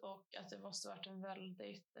livrädd och att det måste ha varit en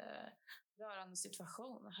väldigt rörande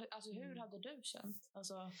situation. Alltså hur hade du känt?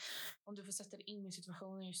 Alltså, om du får sätta dig in i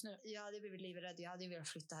situationen just nu. Jag hade blivit livrädd. Jag hade velat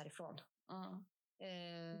flytta härifrån.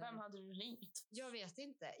 Vem hade du ringt? Jag vet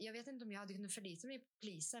inte. Jag vet inte om jag hade kunnat förlita mig på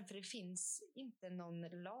polisen. För det finns inte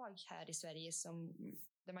någon lag här i Sverige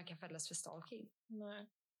där man kan fällas för stalking. Nej.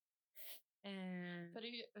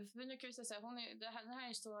 För nu kan vi säga den här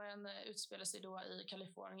historien utspelar sig då i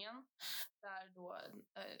Kalifornien där då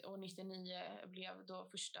år 99 blev då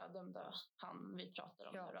första dömda han vi pratar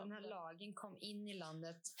om. Ja, den här lagen kom in i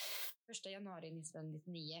landet 1 januari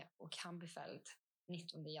 1999 och han blev fälld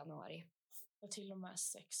 19 januari. Och till och med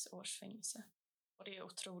 6 års fängelse. Och det är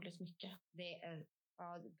otroligt mycket. Det är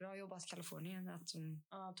bra jobbat Kalifornien att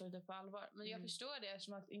tog det på allvar. Men jag förstår det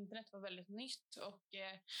eftersom att internet var väldigt nytt och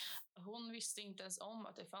hon visste inte ens om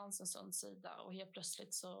att det fanns en sån sida och helt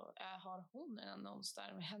plötsligt så har hon en annons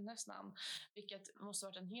där med hennes namn, vilket måste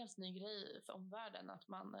varit en helt ny grej för omvärlden att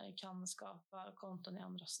man kan skapa konton i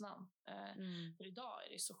andras namn. För idag är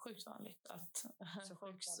det så sjukt vanligt att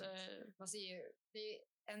man ser ju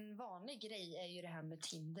en vanlig grej är ju det här med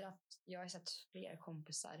Tinder att jag har sett fler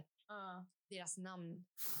kompisar deras namn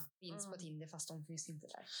finns på Tinder fast de finns inte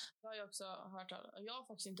där. Det har jag också hört. Jag har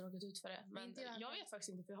faktiskt inte råkat ut för det. Men jag vet faktiskt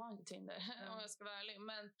inte för jag har inte Tinder om jag ska vara ärlig.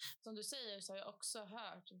 Men som du säger så har jag också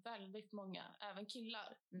hört väldigt många, även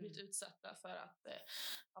killar, blivit utsatta för att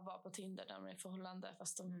vara på Tinder där de är i förhållande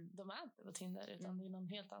fast de är inte på Tinder utan det är någon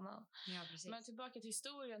helt annan. Ja, precis. Men tillbaka till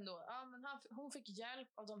historien då. Hon fick hjälp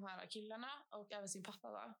av de här killarna och även sin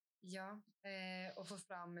pappa va? Ja, och få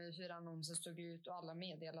fram hur annonsen stod ut och alla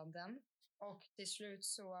meddelanden. Och till slut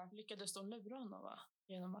så lyckades de lura honom va?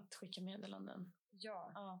 Genom att skicka meddelanden.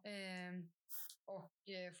 Ja, och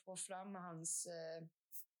få fram hans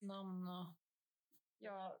namn och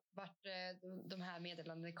vart de här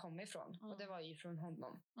meddelandena kom ifrån. Och det var ju från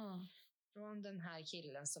honom. Från den här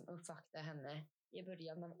killen som uppvaktade henne i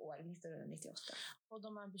början av år 1998. Och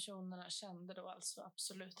de här personerna kände då alltså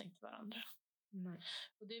absolut inte varandra. Nej.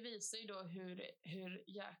 Och det visar ju då hur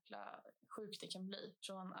jäkla sjukt det kan bli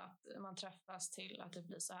från att man träffas till att det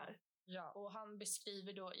blir så här. Ja. Och han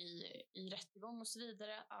beskriver då i rättegång och så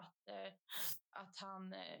vidare att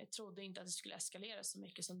han trodde inte att det skulle eskalera så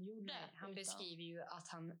mycket som det gjorde. Nej, han beskriver ju att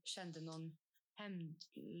han kände någon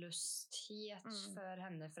hämndlusthet för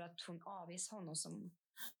henne för att hon avvisade honom som...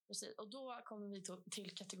 Precis. Och då kommer vi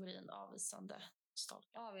till kategorin avvisande.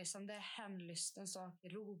 Avvisande, hämndlysten stalker,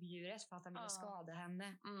 rovdjuret för att han ville skada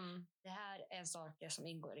henne. Det här är en stalker som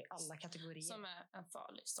ingår i alla kategorier. Som är en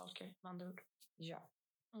farlig stalker, med andra ord. Ja.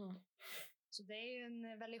 Så det är ju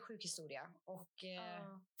en väldigt sjuk historia. Och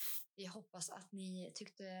vi hoppas att ni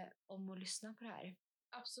tyckte om att lyssna på det här.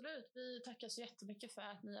 Absolut, vi tackar så jättemycket för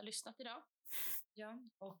att ni har lyssnat idag. Ja,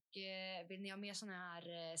 och vill ni ha mer såna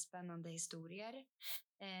här spännande historier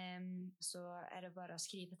så är det bara att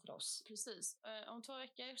skriva till oss. Precis. Om 2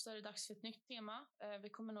 veckor så är det dags för ett nytt tema. Vi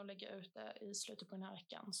kommer nog lägga ut det i slutet på den här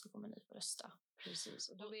veckan, så kommer ni få rösta. Precis,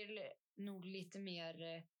 och då blir det nog lite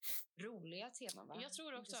mer roliga teman, va? Jag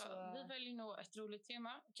tror också, vi väljer nog ett roligt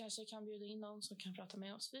tema. Kanske kan bjuda in någon som kan prata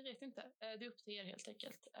med oss. Vi vet inte. Det är upp till er helt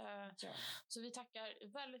enkelt. Ja. Så vi tackar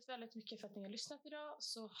väldigt, väldigt mycket för att ni har lyssnat idag.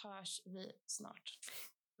 Så hörs vi snart.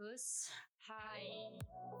 Puss. Hej!